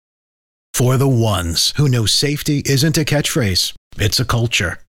For the ones who know safety isn't a catchphrase, it's a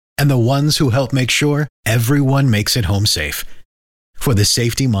culture. And the ones who help make sure everyone makes it home safe. For the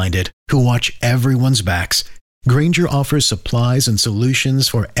safety-minded who watch everyone's backs, Grainger offers supplies and solutions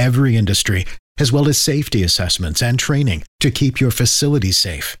for every industry, as well as safety assessments and training to keep your facilities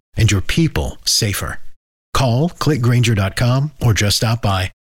safe and your people safer. Call, click Grainger.com, or just stop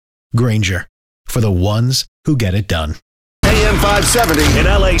by. Grainger, for the ones who get it done. AM 570, an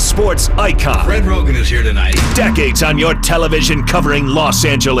LA sports icon. Fred Rogan is here tonight. Decades on your television covering Los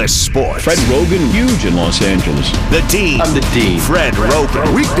Angeles sports. Fred Rogan, huge in Los Angeles. The Dean. I'm the Dean. Fred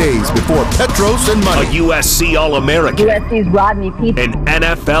Rogan. Weekdays before Petros and A Money. USC All-American. USC's Rodney Peete. An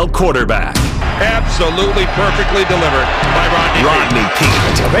NFL quarterback. Absolutely perfectly delivered by Rodney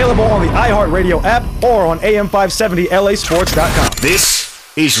Peete. Available on the iHeartRadio app or on AM570LAsports.com. This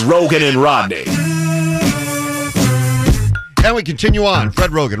is Rogan and Rodney. And we continue on.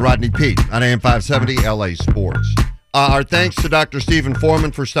 Fred Rogan, Rodney Peete on AM 570 LA Sports. Our thanks to Dr. Stephen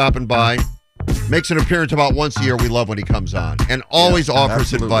Foreman for stopping by. Makes an appearance about once a year. We love when he comes on. And always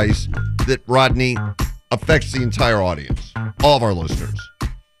offers advice that, Rodney, affects the entire audience. All of our listeners.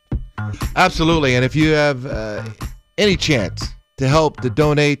 Absolutely. And if you have any chance to help, to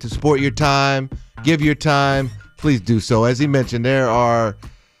donate, to support your time, give your time, please do so. As he mentioned, there are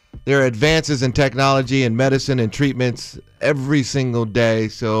advances in technology and medicine and treatments every single day,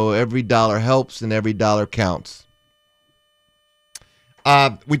 so every dollar helps and every dollar counts.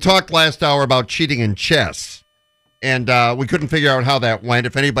 We talked last hour about cheating in chess, and we couldn't figure out how that went.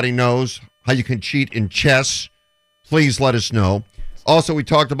 If anybody knows how you can cheat in chess, please let us know. Also, we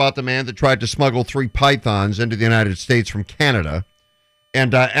talked about the man that tried to smuggle 3 pythons into the United States from Canada.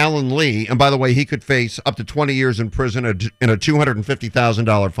 And Alan Lee, and by the way, he could face up to 20 years in prison and a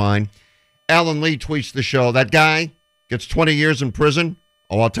 $250,000 fine. Alan Lee tweets the show, that guy gets 20 years in prison.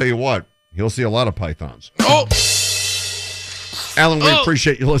 Oh, I'll tell you what, he'll see a lot of pythons. Oh! Alan, we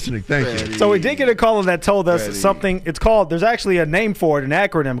appreciate you listening. Thank you. So we did get a caller that told us something. It's called, there's actually a name for it, an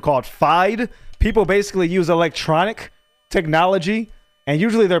acronym called FIDE. People basically use electronic technology, and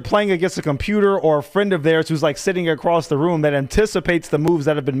usually they're playing against a computer or a friend of theirs who's like sitting across the room that anticipates the moves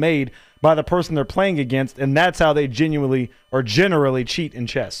that have been made by the person they're playing against, and that's how they genuinely or generally cheat in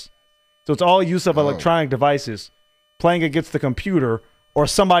chess. So it's all use of electronic devices, playing against the computer or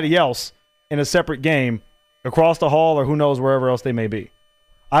somebody else in a separate game across the hall or who knows wherever else they may be.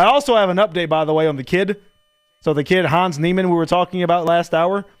 I also have an update, by the way, on the kid. So the kid, Hans Niemann, we were talking about last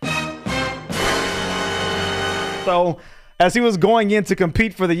hour. So as he was going in to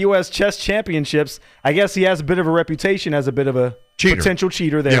compete for the U.S. Chess Championships, I guess he has a bit of a reputation as a bit of a potential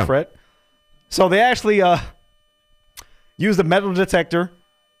cheater there, Fred. So they actually used a metal detector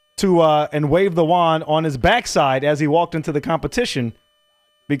to and waved the wand on his backside as he walked into the competition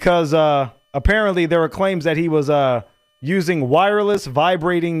because apparently there were claims that he was using wireless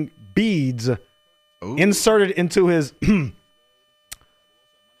vibrating beads inserted into his and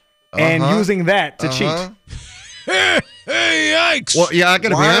using that to cheat. Hey, yikes! Well, yeah, I got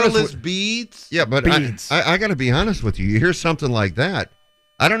to be honest. Wireless beads? Yeah, but I got to be honest with you. You hear something like that,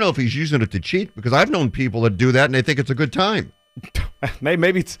 I don't know if he's using it to cheat because I've known people that do that and they think it's a good time.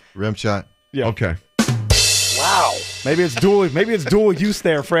 Maybe it's rim shot. Yeah. Okay. Wow. Maybe it's dual use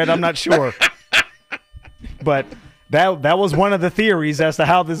there, Fred. I'm not sure. But that was one of the theories as to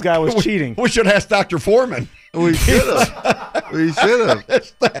how this guy was cheating. We should ask Dr. Foreman. We should have. We should have.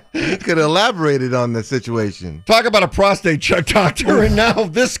 He could have elaborated on the situation. Talk about a prostate check, doctor, and now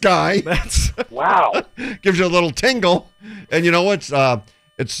this guy. Wow. Gives you a little tingle, and you know what?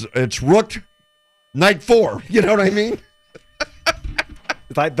 It's rooked night 4. You know what I mean?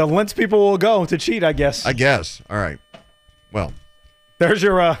 It's like the lengths people will go to cheat, I guess. I guess. All right. Well, there's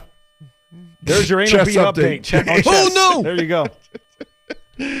your anal beat update. Check on chess. Oh no! There you go.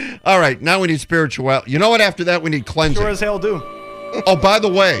 All right. Now we need spirituality. You know what? After that, we need cleansing. Sure as hell do. Oh, by the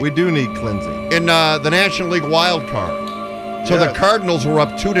way, we do need cleansing in the National League wild card. So the Cardinals were up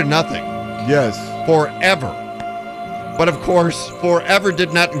 2-0. Yes. Forever. But of course, forever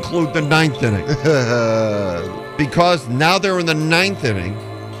did not include the 9th inning. Because now they're in the 9th inning.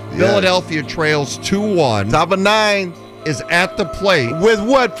 Yes. Philadelphia trails 2-1. Top of 9 is at the plate. With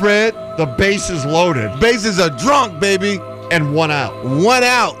what, Fred? The bases loaded. Bases are drunk, baby. And 1 out. 1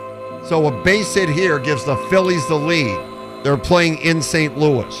 out. So a base hit here gives the Phillies the lead. They're playing in St.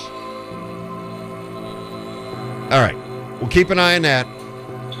 Louis. All right. We'll keep an eye on that.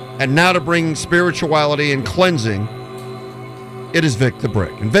 And now to bring spirituality and cleansing, it is Vic the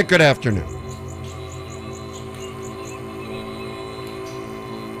Brick. And Vic, good afternoon.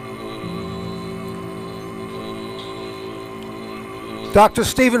 Dr.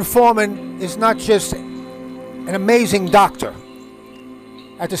 Stephen Foreman is not just an amazing doctor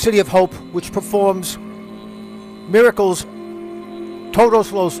at the City of Hope, which performs miracles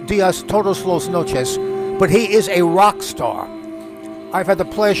todos los días, todos los noches, but he is a rock star. I've had the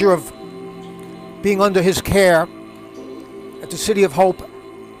pleasure of being under his care at the City of Hope,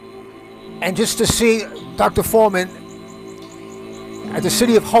 and just to see Dr. Foreman at the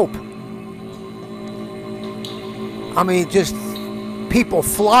City of Hope, I mean, just people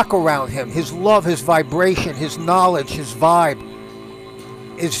flock around him. His love, his vibration, his knowledge, his vibe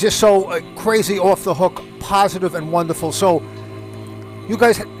is just so crazy off the hook, positive and wonderful. So you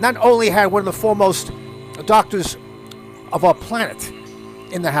guys not only had one of the foremost doctors of our planet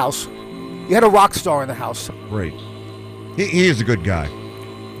in the house, you had a rock star in the house. Great. He is a good guy.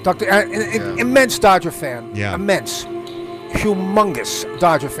 Doctor, immense Dodger fan. Yeah. Immense. Humongous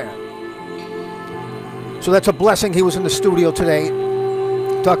Dodger fan. So that's a blessing he was in the studio today,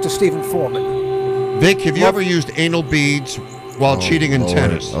 Dr. Stephen Foreman. Vic, have you ever used anal beads while cheating in Lord.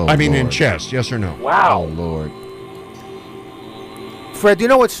 tennis? Oh, I mean, in Lord. chess, yes or no? Wow. Oh, Lord. Fred, you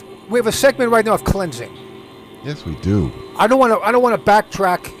know we have a segment right now of cleansing. Yes, we do. I don't want to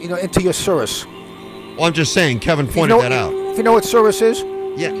backtrack, into your Surus. Well, I'm just saying, Kevin pointed that out. If you know what Surus is?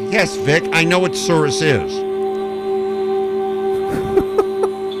 Yeah, yes, Vic, I know what Surus is.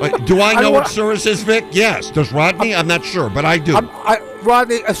 Do I know what Surus is, Vic? Yes. Does Rodney? I'm not sure, but I do.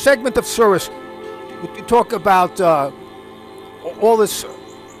 Rodney, a segment of Surus, you talk about all this,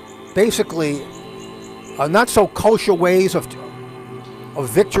 basically, not so kosher ways of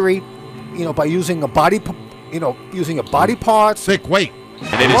victory, by using using a body parts. Vic, wait.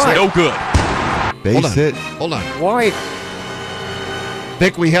 And it is no good. Base hit. Hold on. Why?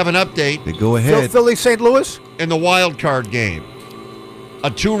 Vic, we have an update. They go ahead. Philly, St. Louis? In the wild card game. A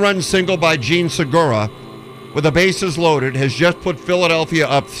 2-run single by Gene Segura with the bases loaded has just put Philadelphia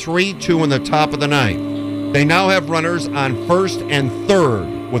up 3-2 in the top of the ninth. They now have runners on first and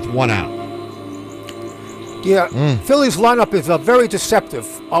third with one out. Yeah, Philly's lineup is very deceptive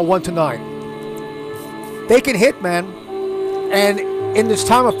on 1-9. They can hit, man. And in this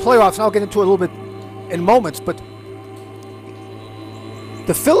time of playoffs, and I'll get into it a little bit in moments, but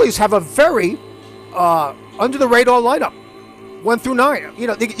the Phillies have a very under-the-radar lineup, 1 through 9. You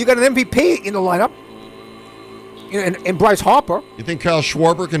got an MVP in the lineup, in Bryce Harper. You think Kyle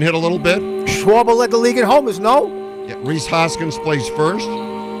Schwarber can hit a little bit? Schwarber led the league in homers, no? Yeah, Rhys Hoskins plays first.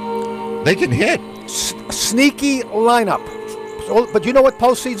 They can hit. Sneaky lineup. So, but you know what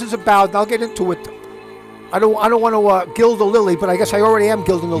postseason's about, and I'll get into it. I don't want to gild the lily, but I guess I already am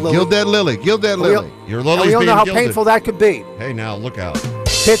gilding the lily. Gild that lily. Gild that lily. Your And lily's we all being know how gilded. painful that could be. Hey, now, look out.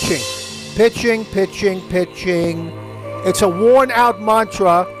 Pitching. It's a worn-out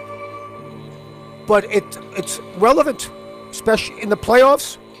mantra, but it's relevant, especially in the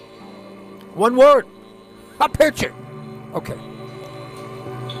playoffs. One word. Pitching. Okay.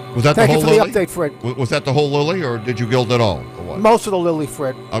 Was that Thank the you whole for lily? the update, Fred. Was that the whole lily, or did you gild it all? Or what? Most of the lily,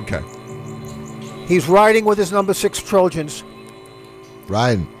 Fred. Okay. He's riding with his number 6 Trojans.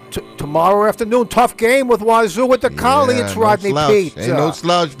 Riding. Tomorrow afternoon, tough game with Wazoo at the Collie. Yeah, It's no Rodney slouch. Pete. Ain't no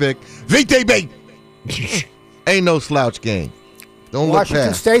slouch, Vic. VTB. Ain't no slouch game. Don't Washington look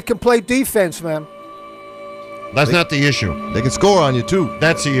past. State can play defense, man. That's not the issue. They can score on you, too.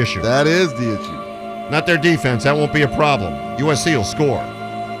 That's the issue. That is the issue. Not their defense. That won't be a problem. USC will score.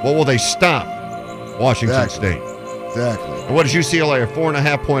 What will they stop? Washington Exactly. State. Exactly. And what is UCLA? A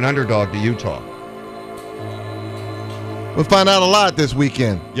 4.5-point underdog to Utah. We'll find out a lot this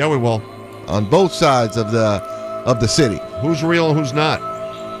weekend Yeah, we will. on both sides of the city. Who's real and who's not?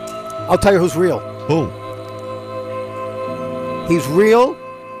 I'll tell you who's real. Who? He's real.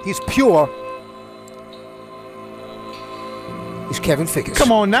 He's pure. He's Kevin Figgis.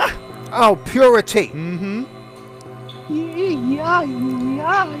 Come on now. Oh, purity. I'm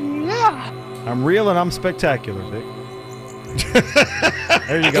real and I'm spectacular, Vic.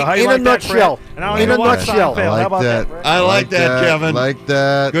 There you go. How you In a like that, nutshell. Fred? And I don't In even a watch nutshell. Seinfeld. How about that, Fred? I like that, Kevin. Like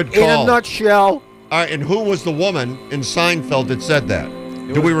that. Good In call. a nutshell. All right, and who was the woman in Seinfeld that said that?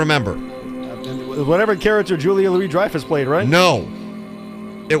 Do we remember? Whatever character Julia Louis-Dreyfus played, right? No.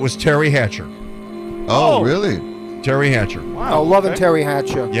 It was Terry Hatcher. Oh, really? Terry Hatcher. Oh, loving Terry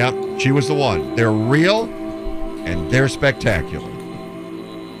Hatcher. Yeah, she was the one. They're real and they're spectacular.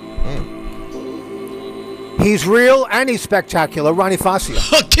 He's real and he's spectacular. Ronnie Fascia.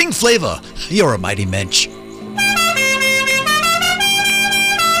 King Flavor, you're a mighty mensch.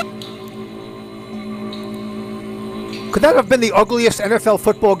 Could that have been the ugliest NFL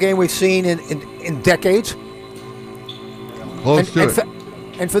football game we've seen in decades? Close to it.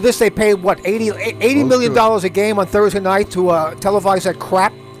 And for this, they paid, what, $80 million a game on Thursday night to televise that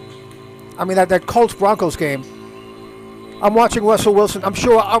crap? I mean, that Colts-Broncos game. I'm watching Russell Wilson. I'm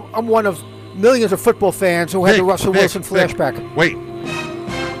sure I'm one of millions of football fans who had the Russell Wilson flashback. Wait.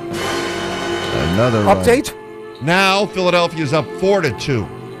 Another update? Now Philadelphia's up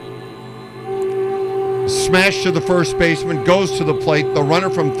 4-2. Smash to the first baseman, goes to the plate. The runner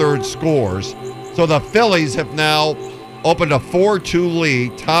from third scores. So the Phillies have now opened a 4-2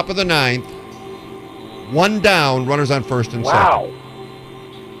 lead, top of the ninth. One down, runners on first and second.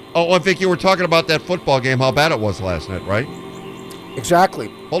 Oh, I think you were talking about that football game, how bad it was last night, right? Exactly.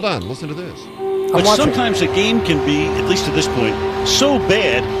 Hold on, listen to this. But sometimes a game can be, at least to this point, so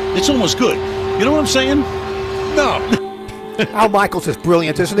bad, it's almost good. You know what I'm saying? No. Al Michaels is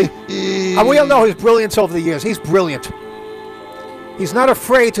brilliant, isn't he? And we all know his brilliance over the years. He's brilliant. He's not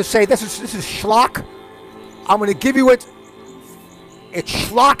afraid to say, this is schlock. I'm going to give you it. It's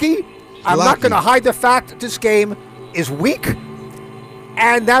schlocky. I'm not going to hide the fact that this game is weak.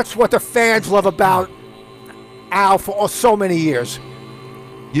 And that's what the fans love about Al for so many years.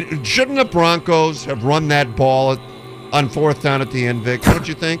 Shouldn't the Broncos have run that ball on fourth down at the end, Vic? Don't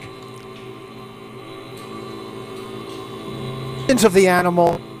you think? Of the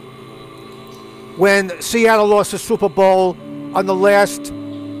animal. When Seattle lost the Super Bowl on the last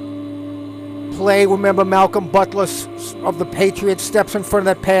play, remember Malcolm Butler of the Patriots steps in front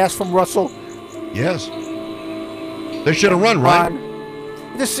of that pass from Russell? Yes. They should have run, right?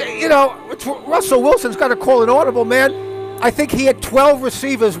 Russell Wilson's got to call an audible, man. I think he had 12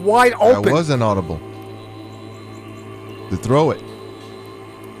 receivers wide open. That was an audible. To throw it.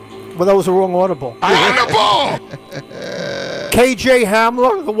 Well, that was a wrong audible. Audible! KJ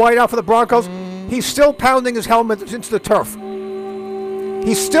Hamler, the wideout for the Broncos, he's still pounding his helmet into the turf.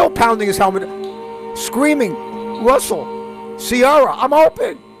 He's still pounding his helmet, screaming, Russell, Ciara, I'm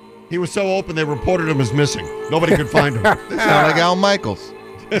open. He was so open they reported him as missing. Nobody could find him. They sound like Al Michaels.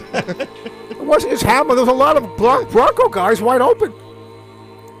 It wasn't his hammer. There was a lot of Bronco guys wide open.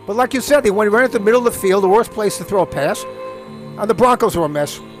 But like you said, he went right at the middle of the field, the worst place to throw a pass. And the Broncos were a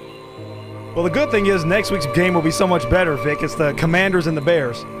mess. Well, the good thing is next week's game will be so much better, Vic. It's the Commanders and the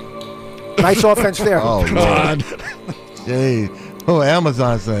Bears. Nice offense there. Oh, God. Hey. Oh,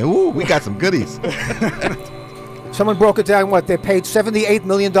 Amazon saying, ooh, we got some goodies. Someone broke it down, they paid $78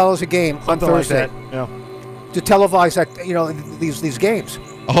 million a game on Thursday. Like that. Yeah. To televise that, these games.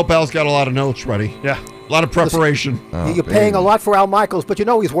 I hope Al's got a lot of notes ready. Yeah. A lot of preparation. Listen, you're paying a lot for Al Michaels, but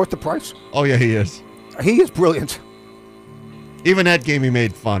he's worth the price. Oh, yeah, he is. He is brilliant. Even that game he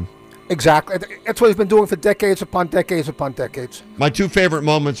made fun. Exactly. That's what he's been doing for decades upon decades upon decades. My two favorite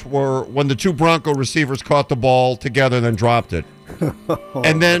moments were when the two Bronco receivers caught the ball together and then dropped it.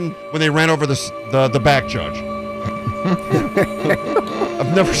 And then when they ran over the back judge.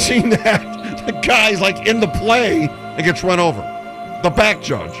 I've never seen that. The guy's like in the play and gets run over. The back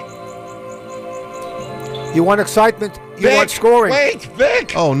judge. You want excitement? You Vic, want scoring? Wait,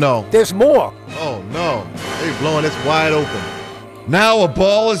 Vic! Oh, no. There's more. Oh, no. They're blowing this wide open. Now a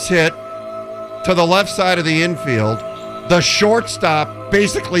ball is hit to the left side of the infield. The shortstop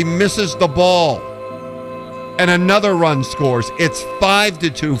basically misses the ball. And another run scores. It's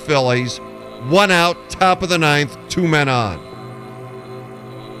 5-2 Phillies. One out, top of the ninth, 2 men on.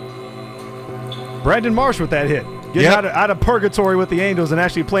 Brandon Marsh with that hit. Getting out of purgatory with the Angels and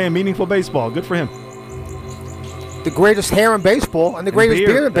actually playing meaningful baseball. Good for him. The greatest hair in baseball and the greatest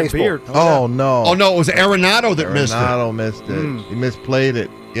beard in baseball. Beard. Oh, no. Oh, no, it was Arenado that missed it. Arenado missed it. He misplayed it.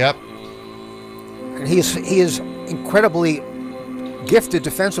 Yep. And he is incredibly gifted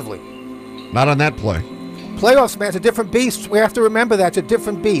defensively. Not on that play. Playoffs, man, it's a different beast. We have to remember that. It's a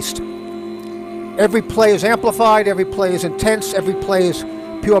different beast. Every play is amplified. Every play is intense. Every play is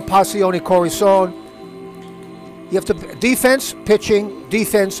pure passione corazon. You have to defense, pitching.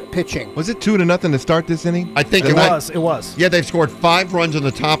 Was it 2-0 to start this inning? I think It was. Yeah, they've scored 5 runs in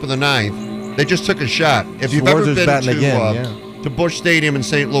the top of the ninth. They just took a shot. If you've Schwarzer's ever been batting to, again, to Busch Stadium in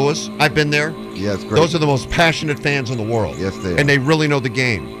St. Louis, I've been there. Yeah, it's great. Those are the most passionate fans in the world. Yes, they are. And they really know the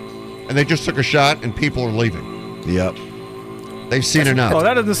game. And they just took a shot, and people are leaving. Yep. They've seen enough. Oh,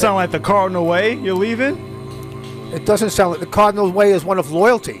 that doesn't sound like the Cardinal way. You're leaving? It doesn't sound like the Cardinals way is one of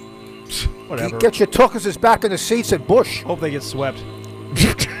loyalty. Whatever. Get your tuchus back in the seats at Busch. Hope they get swept.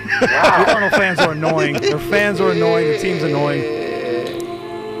 The Cardinal fans are annoying. Their fans are annoying. The team's annoying.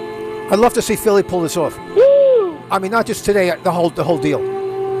 I'd love to see Philly pull this off. I mean, not just today. The whole deal.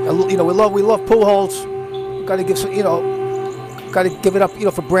 We love Pujols. Got to give some, got to give it up,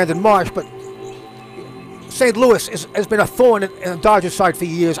 for Brandon Marsh. But St. Louis has been a thorn in the Dodgers' side for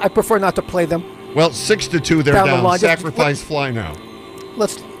years. I prefer not to play them. Well, 6-2, they're Down the down. line. Sacrifice fly now.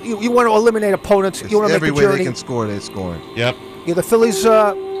 You want to eliminate opponents. You want to make Every the way journey. they can score, they're scoring. Yep. Yeah, the Phillies,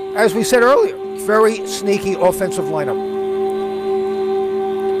 as we said earlier, very sneaky offensive lineup.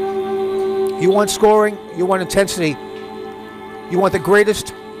 You want scoring, you want intensity, you want the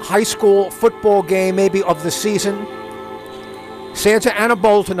greatest high school football game maybe of the season. Santa Ana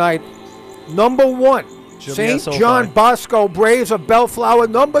Bowl tonight, number 1, St. John Bosco Braves of Bellflower.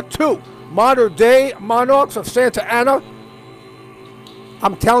 Number 2, Modern Day Monarchs of Santa Ana.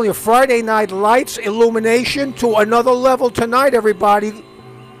 I'm telling you, Friday night lights, illumination to another level tonight, everybody.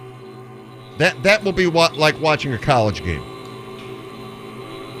 That will be like watching a college game.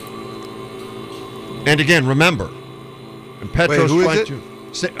 And again, remember, and Petros who is trying it?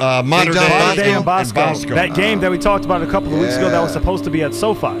 to Modern Day and Bosco. That game that we talked about a couple of weeks ago that was supposed to be at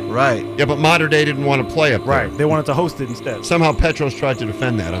SoFi. Right. Yeah, but Modern Day didn't want to play up there. Right. They wanted to host it instead. Somehow Petros tried to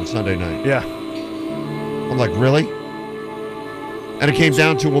defend that on Sunday night. Yeah. I'm like, really? And it came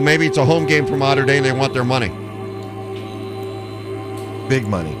down to, well, maybe it's a home game for Modern Day and they want their money. Big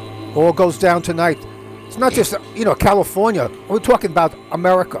money. All goes down tonight. It's not just, California. We're talking about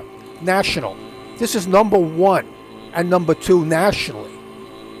America, national. This is number 1 and number 2 nationally.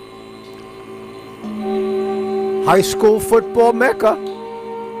 High school football mecca,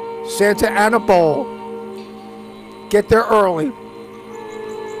 Santa Ana Bowl. Get there early.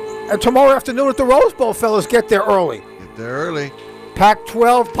 And tomorrow afternoon at the Rose Bowl, fellas, get there early. Get there early.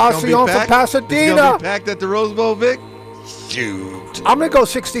 Pac-12, Passion for Pasadena. It's gonna be packed at the Rose Bowl, Vic? Shoot. I'm going to go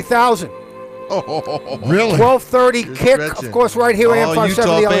 60,000. Really? 12:30 You're kick, stretching. of course, right here, AM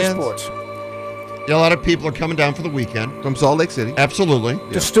 570 Utah LA fans? Sports. Yeah, a lot of people are coming down for the weekend. From Salt Lake City. Absolutely.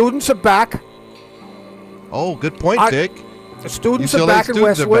 The students are back. Oh, good point, Vic. The students UCLA are back in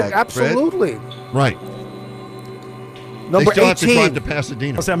students are Westwood. back, Fred. Absolutely. Right. Number they still have to 18. drive to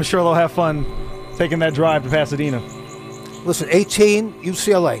Pasadena. I'm sure they'll have fun taking that drive to Pasadena. Listen, 18,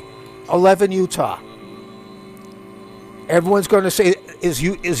 UCLA. 11, Utah. Everyone's going to say, is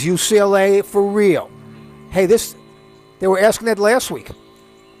UCLA for real? Hey, they were asking that last week.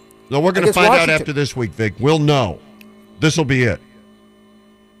 No, we're going to find out after this week, Vic. We'll know. This will be it.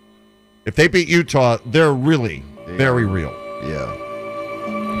 If they beat Utah, they're really very real. Yeah.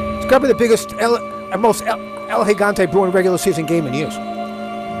 It's got to be the biggest and most El Gigante Bruin regular season game in years.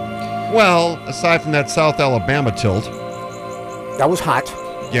 Well, aside from that South Alabama tilt. That was hot.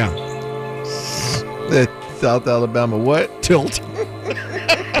 Yeah. That South Alabama what? Tilt.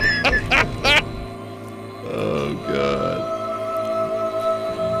 Oh, God.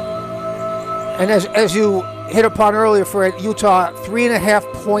 And as you hit upon earlier, Fred, Utah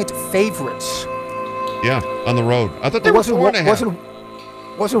 3.5-point favorites. Yeah, on the road. I thought they were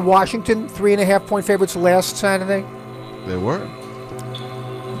 4.5. Wasn't Washington 3.5-point favorites last Saturday? They were.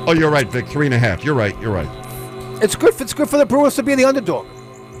 Oh, you're right, Vic. 3.5. You're right. It's good for the Brewers to be the underdog.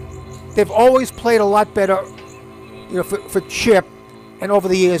 They've always played a lot better, for Chip and over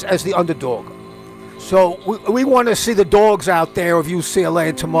the years as the underdog. So we want to see the dogs out there of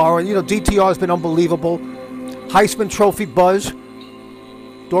UCLA tomorrow. DTR has been unbelievable. Heisman Trophy buzz.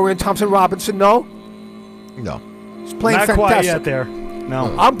 Dorian Thompson-Robinson, no? No. He's playing Not fantastic. quite yet there.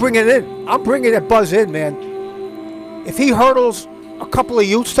 No. I'm bringing it in. I'm bringing that buzz in, man. If he hurdles a couple of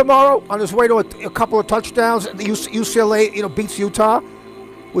Utes tomorrow on his way to a couple of touchdowns, and UCLA, beats Utah,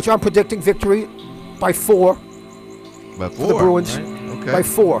 which I'm predicting victory by 4. By 4. For the Bruins. Right? Okay. By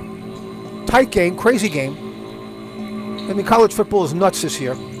 4. Tight game, crazy game. I mean, college football is nuts this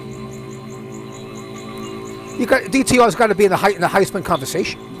year. DTR's got to be in the Heisman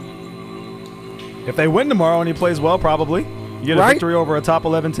conversation. If they win tomorrow and he plays well, probably. You get a Right? victory over a top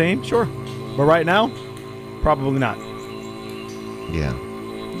 11 team, sure. But right now, probably not. Yeah.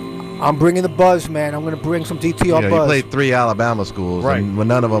 I'm bringing the buzz, man. I'm going to bring some DTR You buzz. played 3 Alabama schools, Right. and when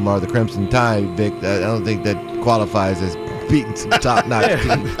none of them are the Crimson Tide, Vic, I don't think that qualifies as beating some top-notch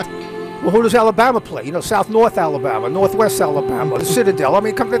teams. Well, who does Alabama play? South-North Alabama, Northwest Alabama, the Citadel. I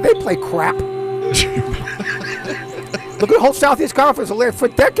mean, they play crap. Look at the whole Southeast Conference for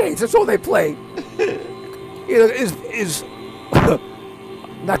decades. That's all they play. Is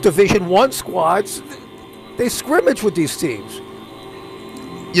not Division I squads. They scrimmage with these teams.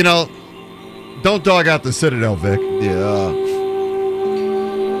 Don't dog out the Citadel, Vic. Yeah.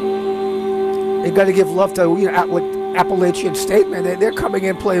 They got to give love to Appalachian State, man. They're coming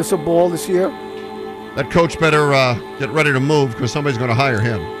in playing some ball this year. That coach better get ready to move because somebody's going to hire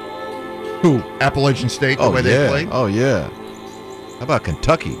him. Who? Appalachian State, the way they play? Oh, yeah. How about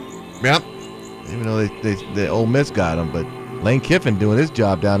Kentucky? Yep. Even though they Ole Miss got him, but Lane Kiffin doing his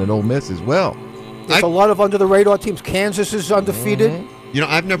job down at Ole Miss as well. There's a lot of under-the-radar teams. Kansas is undefeated.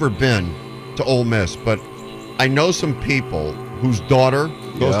 I've never been to Ole Miss, but I know some people whose daughter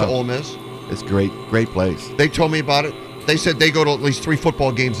goes to Ole Miss. It's great place. They told me about it. They said they go to at least 3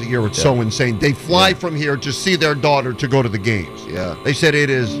 football games a year. It's so insane. They fly from here to see their daughter to go to the games. Yeah. They said it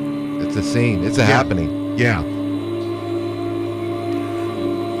is. It's a scene. It's a happening. Yeah.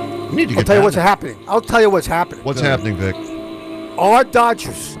 We need to I'll get tell you that. what's happening. I'll tell you what's happening. What's happening, Vic? Our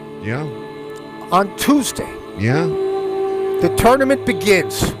Dodgers Yeah. on Tuesday. Yeah. The tournament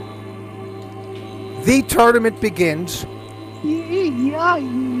begins. The tournament begins.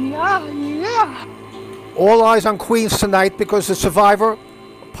 All eyes on Queens tonight because the survivor,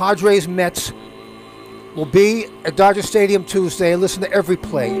 Padres Mets, will be at Dodger Stadium Tuesday. Listen to every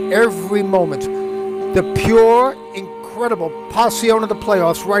play, every moment. The pure, incredible Passion of the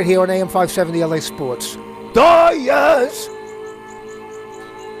playoffs right here on AM 570 LA Sports. Dodgers!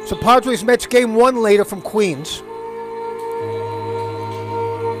 So Padres Mets game 1 later from Queens.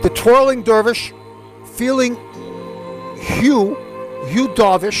 The twirling dervish, feeling Hugh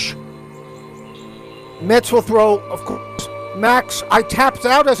Darvish. Mets will throw, of course, Max. I tapped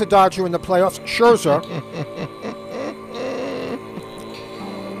out as a Dodger in the playoffs. Scherzer.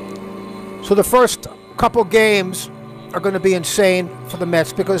 So the first couple games are going to be insane for the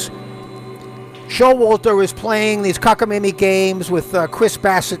Mets because Showalter is playing these cockamamie games with Chris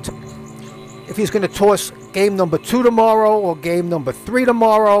Bassett. If he's going to toss game number 2 tomorrow or game number 3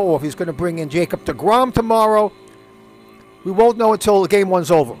 tomorrow, or if he's going to bring in Jacob deGrom tomorrow, we won't know until game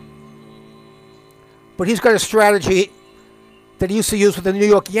 1's over. But he's got a strategy that he used to use with the New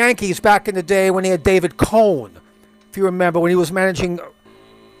York Yankees back in the day when he had David Cohn. If you remember, when he was managing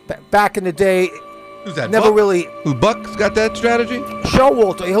back in the day. Who's that? Never Buck? really. Who, Buck's got that strategy?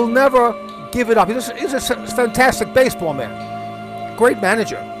 Showalter. He'll never give it up. He's a fantastic baseball man. Great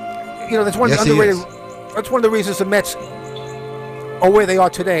manager. You know, that's one of the underrated. That's one of the reasons the Mets are where they are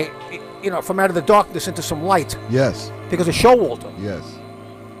today. You know, from out of the darkness into some light. Yes. Because of Showalter. Yes.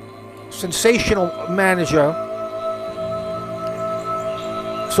 Sensational manager.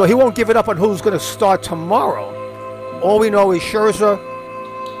 So he won't give it up on who's going to start tomorrow. All we know is Scherzer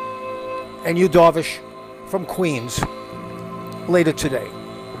and Yu Darvish from Queens later today.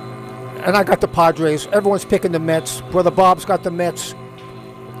 And I got the Padres. Everyone's picking the Mets. Brother Bob's got the Mets.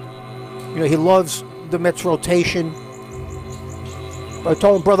 You know, he loves the Mets rotation. But I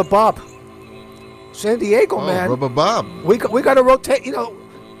told him, Brother Bob, San Diego, man. Brother Bob. We got to rotate, you know.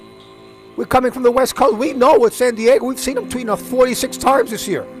 We're coming from the West Coast. We know what San Diego. We've seen them 46 times this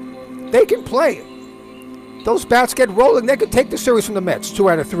year. They can play. Those bats get rolling. They can take the series from the Mets, 2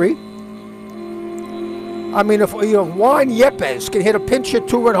 out of 3. I mean, if Juan Yepes can hit a pinch hit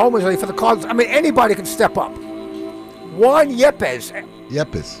 2-run homers for the Cardinals, I mean, anybody can step up. Juan Yepes.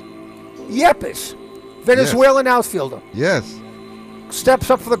 Venezuelan outfielder. Yes. Steps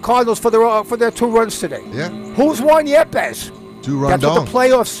up for the Cardinals for their 2 runs today. Yeah. Who's Juan Yepes? 2-run That's dong. what the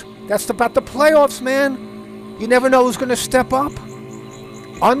playoffs. That's about the playoffs, man. You never know who's going to step up.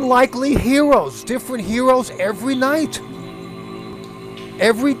 Unlikely heroes, different heroes every night.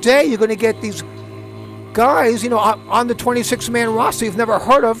 Every day you're going to get these guys, on the 26-man roster you've never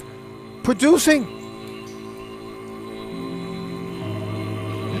heard of, producing.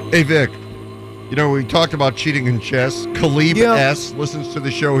 Hey, Vic. We talked about cheating in chess. Khalib S. listens to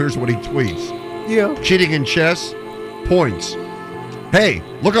the show. Here's what he tweets. Yeah. Cheating in chess, points. Hey,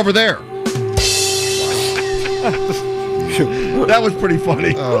 look over there. That was pretty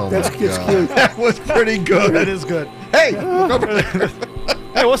funny. Oh, that's cute. That was pretty good. That is good. Hey, look over there.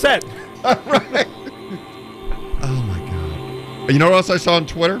 Hey, what's that? All right. Oh, my God. You know what else I saw on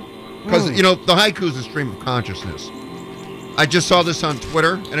Twitter? Because, the haiku is a stream of consciousness. I just saw this on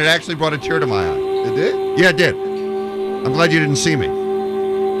Twitter, and it actually brought a tear to my eye. It did? Yeah, it did. I'm glad you didn't see me.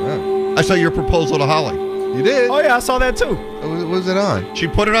 Oh. I saw your proposal to Holly. You did? Oh, yeah, I saw that too. What was it on? She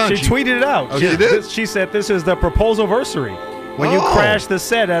put it on. She tweeted it out. Oh, she did? She said this is the proposalversary. When you crashed the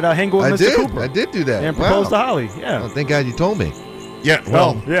set at Hang with Mr. Cooper. I did do that. And proposed to Holly. Yeah. Oh, thank God you told me. Yeah,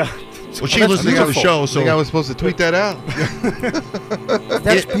 well. Yeah. Well, she listens to the show, so. I think I was supposed to tweet that out.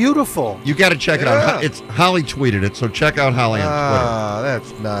 That's beautiful. You got to check it out. It's Holly tweeted it, so check out Holly on Twitter. Ah,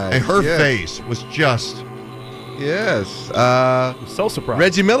 that's nice. And her face was just. Yes. So surprised.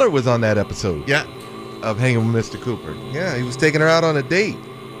 Reggie Miller was on that episode. Yeah. Of Hanging with Mr. Cooper. Yeah, he was taking her out on a date.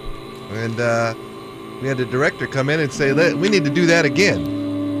 And we had the director come in and say, we need to do that again.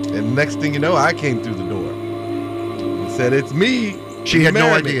 And next thing you know, I came through the door. He said, it's me. She had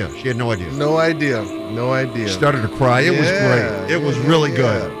no idea. She had no idea. No idea. No idea. She started to cry. It was great. It was really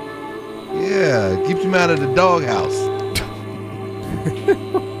good. Yeah, it keeps him out of the doghouse.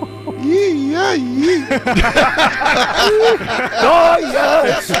 Yeah. Oh,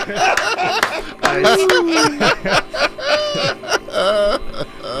 yes.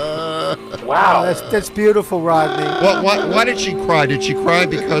 Wow. That's beautiful, Rodney. Well, why did she cry? Did she cry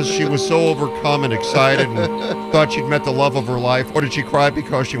because she was so overcome and excited and thought she'd met the love of her life? Or did she cry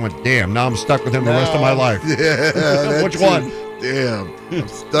because she went, damn, now I'm stuck with him the rest of my life? Yeah. Which one? Damn. I'm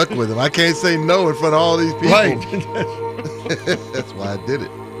stuck with him. I can't say no in front of all these people. Right. That's why I did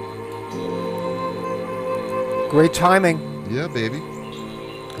it. Great timing. Yeah, baby.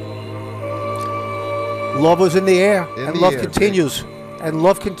 Love was in the air, In and the love air, continues. And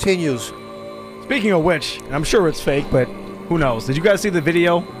love continues. Speaking of which, and I'm sure it's fake, but who knows? Did you guys see the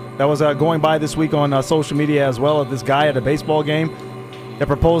video that was going by this week on social media as well of this guy at a baseball game that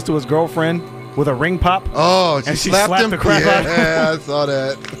proposed to his girlfriend with a ring pop? Oh, and she slapped him? the crap out of him. Yeah, I saw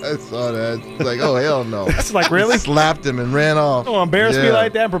that. It's like, oh, hell no. It's like, really? Slapped him and ran off. Oh, embarrass me Yeah.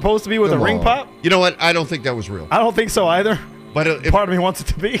 like that and propose to me with Come a ring on. pop? You know what? I don't think that was real. I don't think so either. But Part of me wants it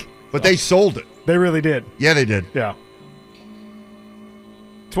to be. But they sold it. They really did. Yeah, they did. Yeah.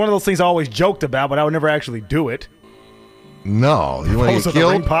 It's one of those things I always joked about, but I would never actually do it. No, you want Propose to with get a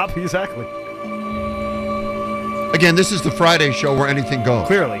ring killed? pop? Exactly. Again, this is the Friday show where anything goes.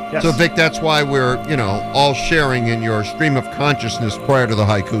 Clearly, yes. So, Vic, that's why we're, all sharing in your stream of consciousness prior to the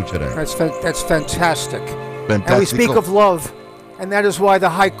haiku today. That's fantastic. Fantastical. And we speak of love, and that is why the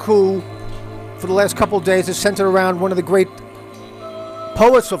haiku for the last couple of days is centered around one of the great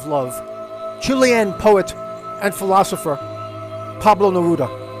poets of love, Chilean poet and philosopher, Pablo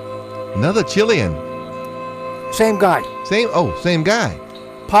Neruda. Another Chilean. Same guy. Same guy.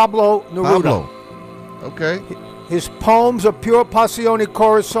 Pablo Neruda. Pablo. Okay. His poems are pure passione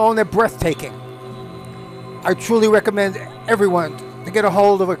corazon. They're breathtaking. I truly recommend everyone to get a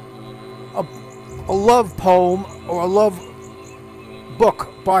hold of a love poem or a love book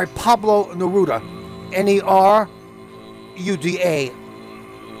by Pablo Neruda, Neruda,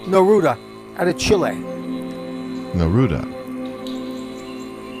 Neruda, out of Chile. Neruda.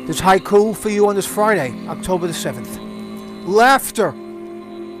 There's haiku for you on this Friday, October the 7th. Laughter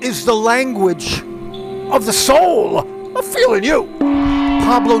is the language of the soul. I'm feeling you.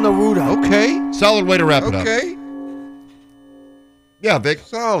 Pablo Neruda. Okay. Solid way to wrap it up. Okay. Yeah, Vic.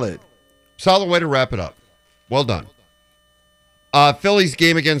 Solid way to wrap it up. Well done. Phillies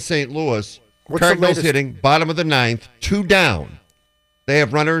game against St. Louis. What's the Cardinals latest? hitting, bottom of the ninth, 2 down. They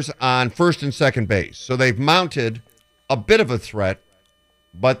have runners on first and second base. So they've mounted a bit of a threat,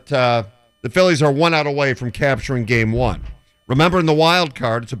 but the Phillies are 1 out away from capturing game 1. Remember, in the wild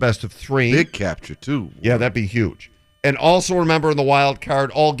card, it's a best of 3. Big capture, too. Yeah, that'd be huge. And also remember, in the wild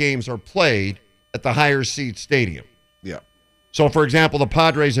card, all games are played at the higher seed stadium. Yeah. So, for example, the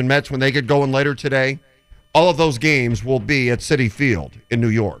Padres and Mets, when they get going later today, all of those games will be at Citi Field in New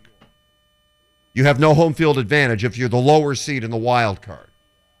York. You have no home field advantage if you're the lower seed in the wild card.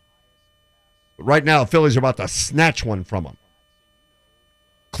 But right now, the Phillies are about to snatch one from them.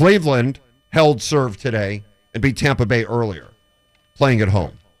 Cleveland held serve today and beat Tampa Bay earlier, playing at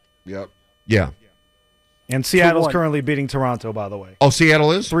home. Yep. Yeah. And Seattle's 2-1. currently beating Toronto, by the way. Oh,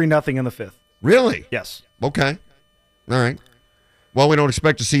 Seattle is? 3-0 in the 5th. Really? Yes. Okay. All right. Well, we don't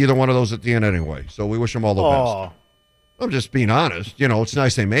expect to see either one of those at the end anyway, so we wish them all the best. I'm just being honest. It's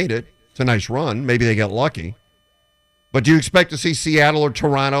nice they made it. It's a nice run. Maybe they get lucky. But do you expect to see Seattle or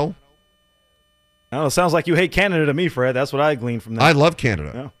Toronto? Oh, it sounds like you hate Canada to me, Fred. That's what I gleaned from that. I love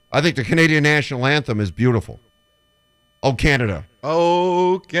Canada. Yeah. I think the Canadian national anthem is beautiful. Oh, Canada.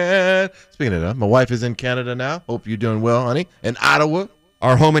 Oh, Speaking of that, my wife is in Canada now. Hope you're doing well, honey. In Ottawa.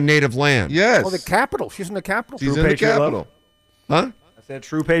 Our home and native land. Yes. Oh, the capital. She's in the capital. She's True in the patriot capital. love. Huh? I said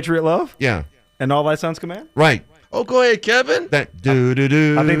true patriot love Yeah. and all thy sons command. Right. Oh, go ahead, Kevin. That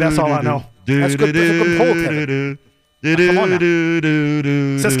do-do-do. I think that's all I know. That's good. That's a good poll, Kevin. Come on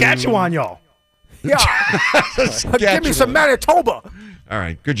now. Saskatchewan, y'all. Yeah. Give me some Manitoba. All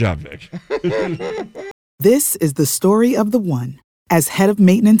right. Good job, Vic. This is the story of the one. As head of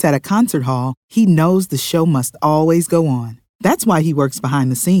maintenance at a concert hall, he knows the show must always go on. That's why he works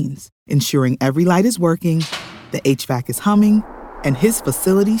behind the scenes, ensuring every light is working, the HVAC is humming, and his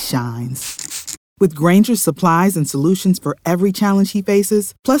facility shines. With Grainger's supplies and solutions for every challenge he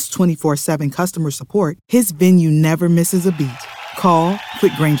faces, plus 24/7 customer support, his venue never misses a beat. Call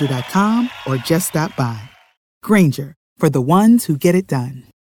quickgrainger.com or just stop by. Grainger, for the ones who get it done.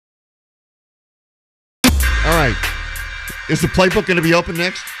 All right. Is the playbook going to be open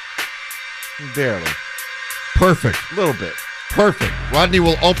next? Barely. Perfect. A little bit. Perfect. Rodney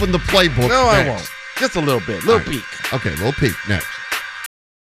will open the playbook No, I next. won't. Just a little bit. Little peek. Okay, little peek next.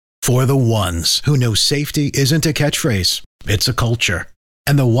 For the ones who know safety isn't a catchphrase, it's a culture.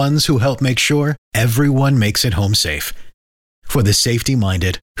 And the ones who help make sure everyone makes it home safe. For the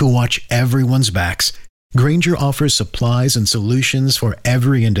safety-minded who watch everyone's backs Grainger offers supplies and solutions for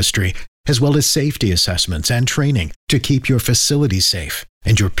every industry, as well as safety assessments and training to keep your facilities safe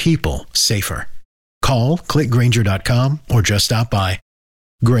and your people safer. Call, clickgrainger.com, or just stop by.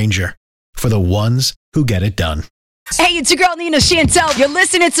 Grainger, for the ones who get it done. Hey, it's your girl Nina Chantel. You're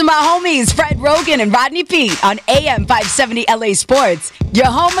listening to my homies Fred Rogan and Rodney Pete on AM 570 LA Sports, your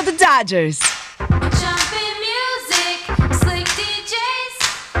home of the Dodgers. Jumping music, slick DJs,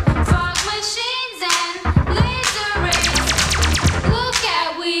 fog machines and laser rays. Look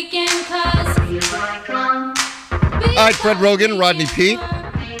at Weekend Cuz. All right, Fred Rogan, Rodney Pete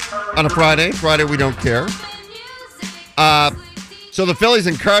on a Friday. Friday, we don't care. So the Phillies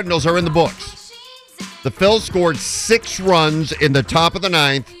and Cardinals are in the books. The Phils scored 6 runs in the top of the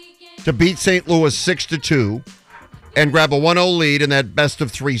 9th to beat St. Louis 6-2 and grab a 1-0 lead in that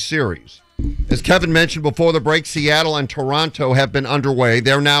best-of-3 series. As Kevin mentioned before the break, Seattle and Toronto have been underway.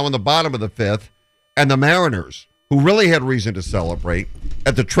 They're now in the bottom of the 5th. And the Mariners, who really had reason to celebrate,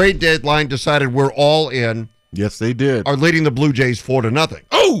 at the trade deadline decided we're all in. Yes, they did. Are leading the Blue Jays 4-0.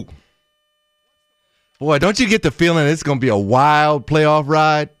 Oh! Boy, don't you get the feeling it's going to be a wild playoff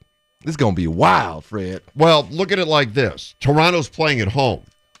ride? It's going to be wild, Fred. Well, look at it like this. Toronto's playing at home,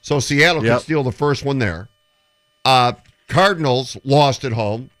 so Seattle can steal the first one there. Cardinals lost at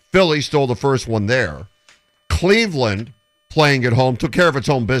home. Philly stole the first one there. Cleveland, playing at home, took care of its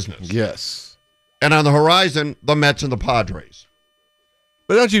own business. Yes. And on the horizon, the Mets and the Padres.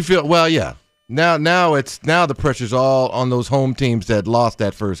 But don't you feel, well, yeah. Now the pressure's all on those home teams that lost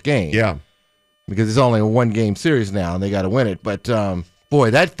that first game. Yeah. Because it's only a 1-game series now, and they got to win it. But,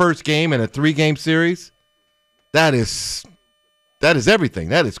 boy, that first game in a 3-game series, that is everything.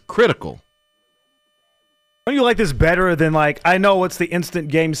 That is critical. Don't you like this better than, like, I know it's the instant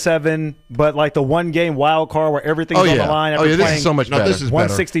Game 7, but like the 1-game wild card where everything's on the line. Oh, yeah, this is so much better. This is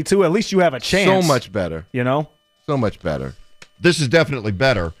 162. better. At least you have a chance. So much better. You know? So much better. This is definitely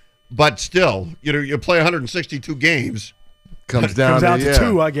better. But still, you play 162 games. Comes down to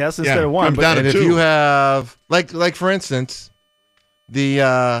 2, I guess, instead of 1. Comes down to 2. If you have, like for instance,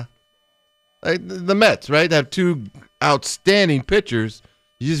 the Mets, right? They have 2 outstanding pitchers.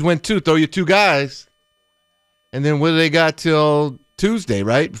 You just win 2, throw your 2 guys, and then what do they got till Tuesday,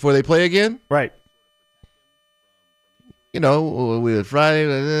 right? Before they play again? Right. With Friday,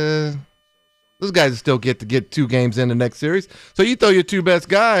 those guys still get to get 2 games in the next series. So you throw your 2 best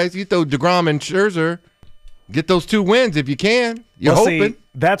guys, you throw DeGrom and Scherzer, get those 2 wins if you can. You're hoping. See,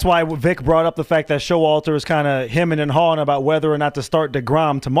 that's why Vic brought up the fact that Showalter is kind of hemming and hawing about whether or not to start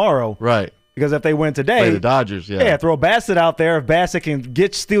DeGrom tomorrow. Right. Because if they win today, play the Dodgers, yeah, throw Bassett out there. If Bassett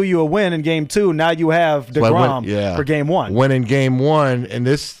can steal you a win in Game 2, now you have DeGrom for Game 1. Winning Game 1, and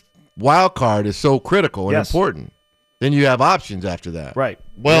this wild card is so critical and important. Then you have options after that. Right.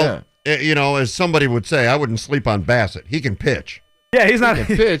 Well, as somebody would say, I wouldn't sleep on Bassett. He can pitch. Yeah, he's not. He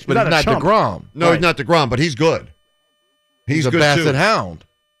can pitch, but he's not DeGrom. No, he's not DeGrom, but he's good. He's a good Bassett too. hound.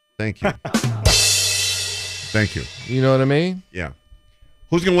 Thank you. Thank you. You know what I mean? Yeah.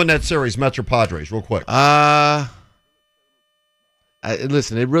 Who's going to win that series, Mets or Padres, real quick?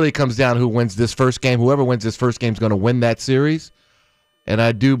 Listen, it really comes down to who wins this first game. Whoever wins this first game is going to win that series, and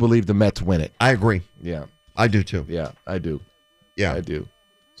I do believe the Mets win it. I agree. Yeah. I do, too. Yeah, I do. Yeah. I do.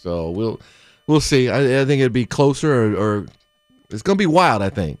 So we'll see. I think it'd be closer, or it's going to be wild, I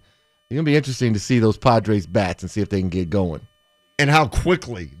think. It's going to be interesting to see those Padres bats and see if they can get going. And how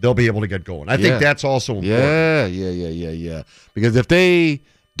quickly they'll be able to get going. I think that's also important. Yeah. Because if they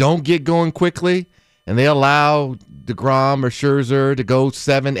don't get going quickly and they allow DeGrom or Scherzer to go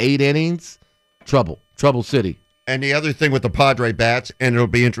 7-8 innings, trouble city. And the other thing with the Padre bats, and it'll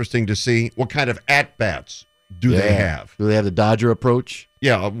be interesting to see what kind of at-bats do they have. Do they have the Dodger approach?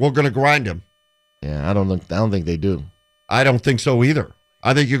 Yeah, we're going to grind them. Yeah, I don't think they do. I don't think so either.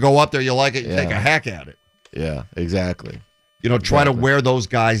 I think you go up there, you like it, you take a hack at it. Yeah, exactly. Try to wear those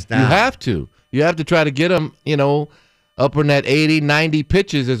guys down. You have to. You have to try to get them, up in that 80, 90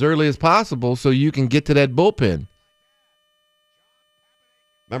 pitches as early as possible so you can get to that bullpen.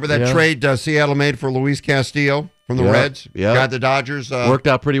 Remember that trade Seattle made for Luis Castillo from the Reds? Yeah. Got the Dodgers. Worked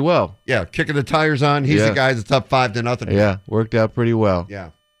out pretty well. Yeah, kicking the tires on. He's the guy that's up 5-0. Yeah, worked out pretty well.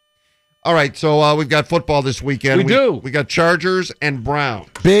 Yeah. All right, so we've got football this weekend. We got Chargers and Browns.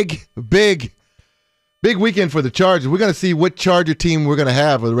 Big weekend for the Chargers. We're going to see what Charger team we're going to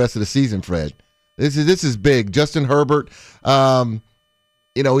have for the rest of the season, Fred. This is big. Justin Herbert,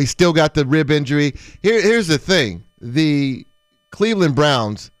 he's still got the rib injury. Here's the thing. The Cleveland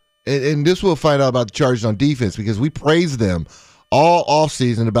Browns, and this we'll find out about the Chargers on defense because we praise them all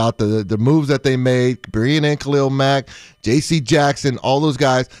offseason about the moves that they made, bringing in Khalil Mack, J.C. Jackson, all those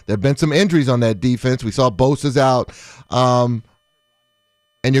guys. There have been some injuries on that defense. We saw Bosa's out.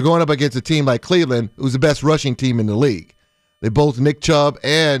 And you're going up against a team like Cleveland, who's the best rushing team in the league. They both, Nick Chubb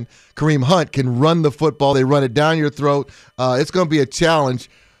and Kareem Hunt, can run the football. They run it down your throat. It's going to be a challenge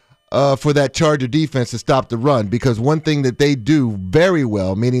for that Charger defense to stop the run, because one thing that they do very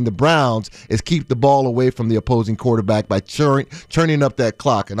well, meaning the Browns, is keep the ball away from the opposing quarterback by churning up that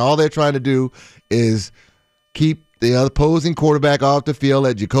clock. And all they're trying to do is keep the opposing quarterback off the field,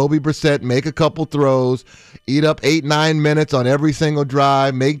 let Jacoby Brissett make a couple throws, eat up 8-9 minutes on every single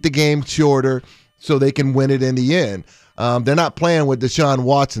drive, make the game shorter so they can win it in the end. They're not playing with Deshaun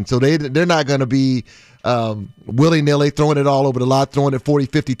Watson, so they're not going to be willy-nilly throwing it all over the lot, throwing it 40,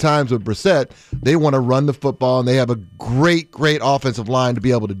 50 times with Brissett. They want to run the football, and they have a great, great offensive line to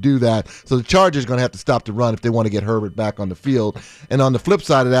be able to do that. So the Chargers are going to have to stop the run if they want to get Herbert back on the field. And on the flip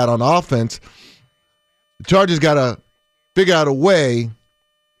side of that, on offense, the Chargers got to figure out a way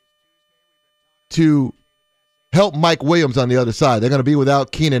to help Mike Williams on the other side. They're going to be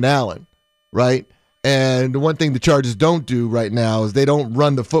without Keenan Allen, right? And the one thing the Chargers don't do right now is they don't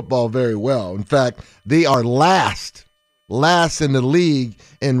run the football very well. In fact, they are last in the league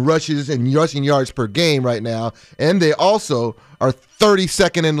in rushes and rushing yards per game right now, and they also are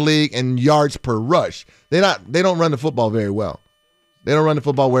 32nd in the league in yards per rush. They don't run the football very well. They don't run the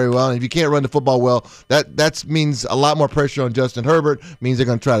football very well, and if you can't run the football well, that means a lot more pressure on Justin Herbert, means they're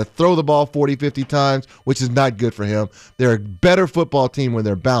going to try to throw the ball 40, 50 times, which is not good for him. They're a better football team when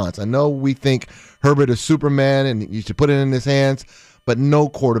they're balanced. I know we think Herbert is Superman and you should put it in his hands, but no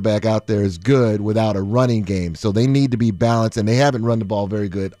quarterback out there is good without a running game, so they need to be balanced, and they haven't run the ball very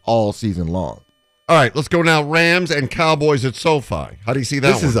good all season long. All right, let's go now. Rams and Cowboys at SoFi. How do you see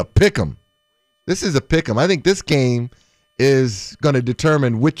that This is a pick'em. I think this game is going to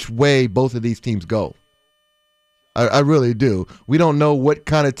determine which way both of these teams go. I really do. We don't know what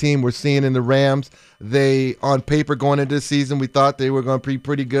kind of team we're seeing in the Rams. They, on paper, going into the season, we thought they were going to be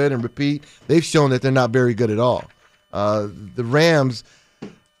pretty good and repeat. They've shown that they're not very good at all. The Rams,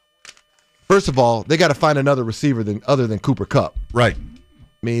 first of all, they got to find another receiver other than Cooper Kupp. Right. I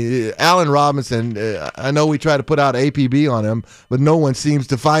mean, Allen Robinson, I know we try to put out APB on him, but no one seems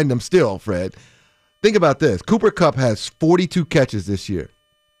to find him still, Fred. Think about this. Cooper Kupp has 42 catches this year.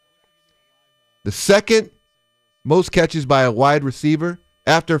 The second most catches by a wide receiver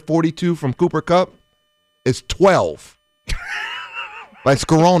after 42 from Cooper Kupp is 12 by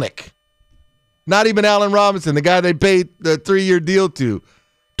Skowronek. Not even Allen Robinson, the guy they paid the 3-year deal to.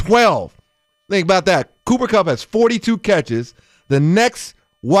 12. Think about that. Cooper Kupp has 42 catches. The next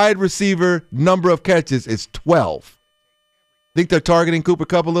wide receiver number of catches is 12. Think they're targeting Cooper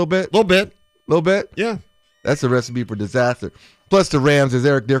Kupp a little bit? A little bit. Little bit? Yeah. That's a recipe for disaster. Plus the Rams, as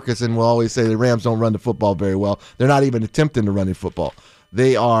Eric Dickerson will always say, the Rams don't run the football very well. They're not even attempting to run the football.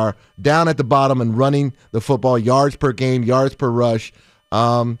 They are down at the bottom and running the football, yards per game, yards per rush.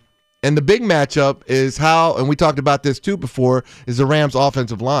 And the big matchup is how, and we talked about this too before, is the Rams'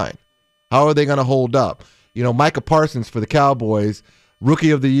 offensive line. How are they going to hold up? You know, Micah Parsons for the Cowboys,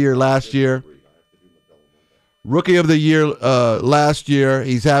 Rookie of the Year last year.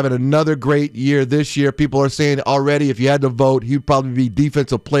 He's having another great year this year. People are saying already if you had to vote, he'd probably be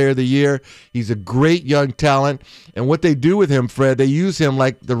Defensive Player of the Year. He's a great young talent. And what they do with him, Fred, they use him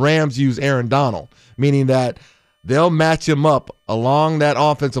like the Rams use Aaron Donald, meaning that they'll match him up along that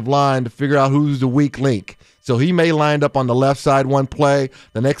offensive line to figure out who's the weak link. So he may line up on the left side one play.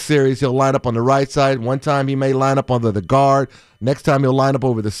 The next series, he'll line up on the right side. One time he may line up under the guard. Next time he'll line up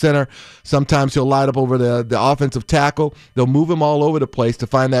over the center. Sometimes he'll line up over the offensive tackle. They'll move him all over the place to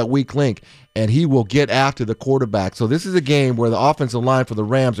find that weak link, and he will get after the quarterback. So this is a game where the offensive line for the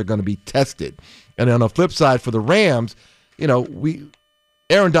Rams are going to be tested. And on the flip side for the Rams, you know,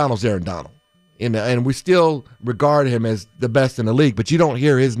 Aaron Donald's Aaron Donald. And we still regard him as the best in the league, but you don't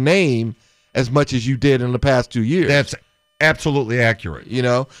hear his name as much as you did in the past 2 years. That's absolutely accurate. You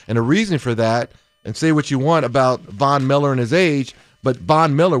know, and the reason for that, and say what you want about Von Miller and his age, but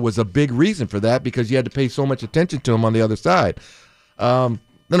Von Miller was a big reason for that because you had to pay so much attention to him on the other side.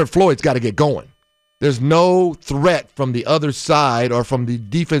 Leonard Floyd's got to get going. There's no threat from the other side or from the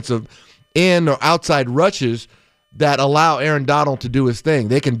defensive end or outside rushes that allow Aaron Donald to do his thing.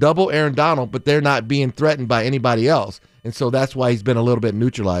 They can double Aaron Donald, but they're not being threatened by anybody else. And so that's why he's been a little bit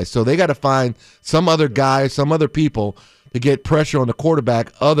neutralized. So they got to find some other guy, some other people to get pressure on the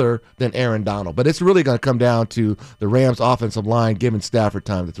quarterback other than Aaron Donald. But it's really going to come down to the Rams' offensive line giving Stafford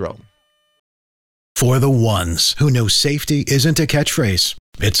time to throw. For the ones who know safety isn't a catchphrase,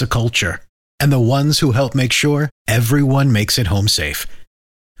 it's a culture. And the ones who help make sure everyone makes it home safe.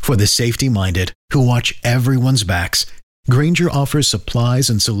 For the safety-minded who watch everyone's backs, Grainger offers supplies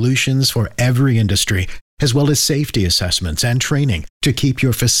and solutions for every industry, as well as safety assessments and training to keep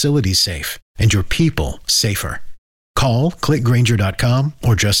your facilities safe and your people safer. Call, clickgrainger.com,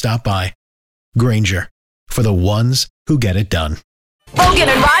 or just stop by. Grainger, for the ones who get it done. Rogan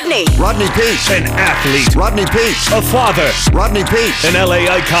and Rodney. Rodney Peete, an athlete. Rodney Peete. A father. Rodney Peete. An LA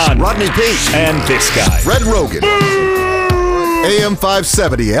icon. Rodney Peete. And this guy. Fred Rogan. AM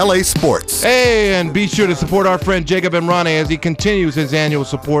 570 LA Sports. Hey, and be sure to support our friend Jacob Emrane as he continues his annual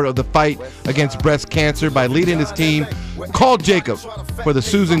support of the fight against breast cancer by leading his team. Call Jacob for the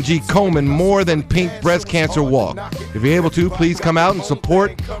Susan G. Komen More Than Pink Breast Cancer Walk. If you're able to, please come out and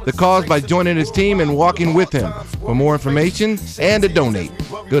support the cause by joining his team and walking with him. For more information and to donate,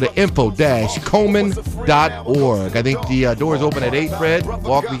 go to info-komen.org. I think the doors open at 8, Fred.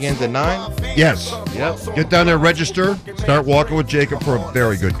 Walk begins at 9. Yes. Yep. Get down there, register, start walking with Jacob for a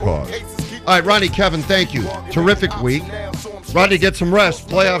very good cause. All right, Ronnie, Kevin, thank you. Terrific week. Rodney, get some rest.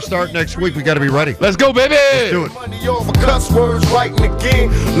 Playoffs start next week. We got to be ready. Let's go, baby. Let's do it. Money over cuss words, writing again.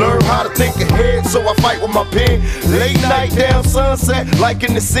 Learn how to think ahead, so I fight with my pen. Late night down sunset, like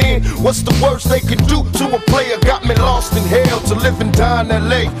in the scene. What's the worst they can do to a player? Got me lost in hell to live and die in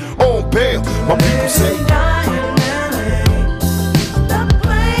LA on bail. My people say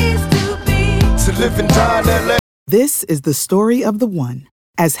to live and die in LA. This is the story of the one.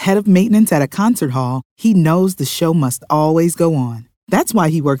 As head of maintenance at a concert hall, he knows the show must always go on. That's why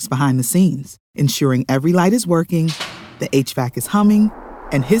he works behind the scenes, ensuring every light is working, the HVAC is humming,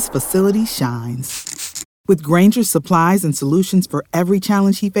 and his facility shines. With Grainger's supplies and solutions for every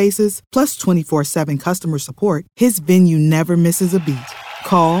challenge he faces, plus 24/7 customer support, his venue never misses a beat.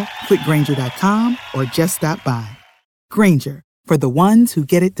 Call quickgrainger.com or just stop by. Grainger, for the ones who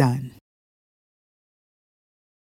get it done.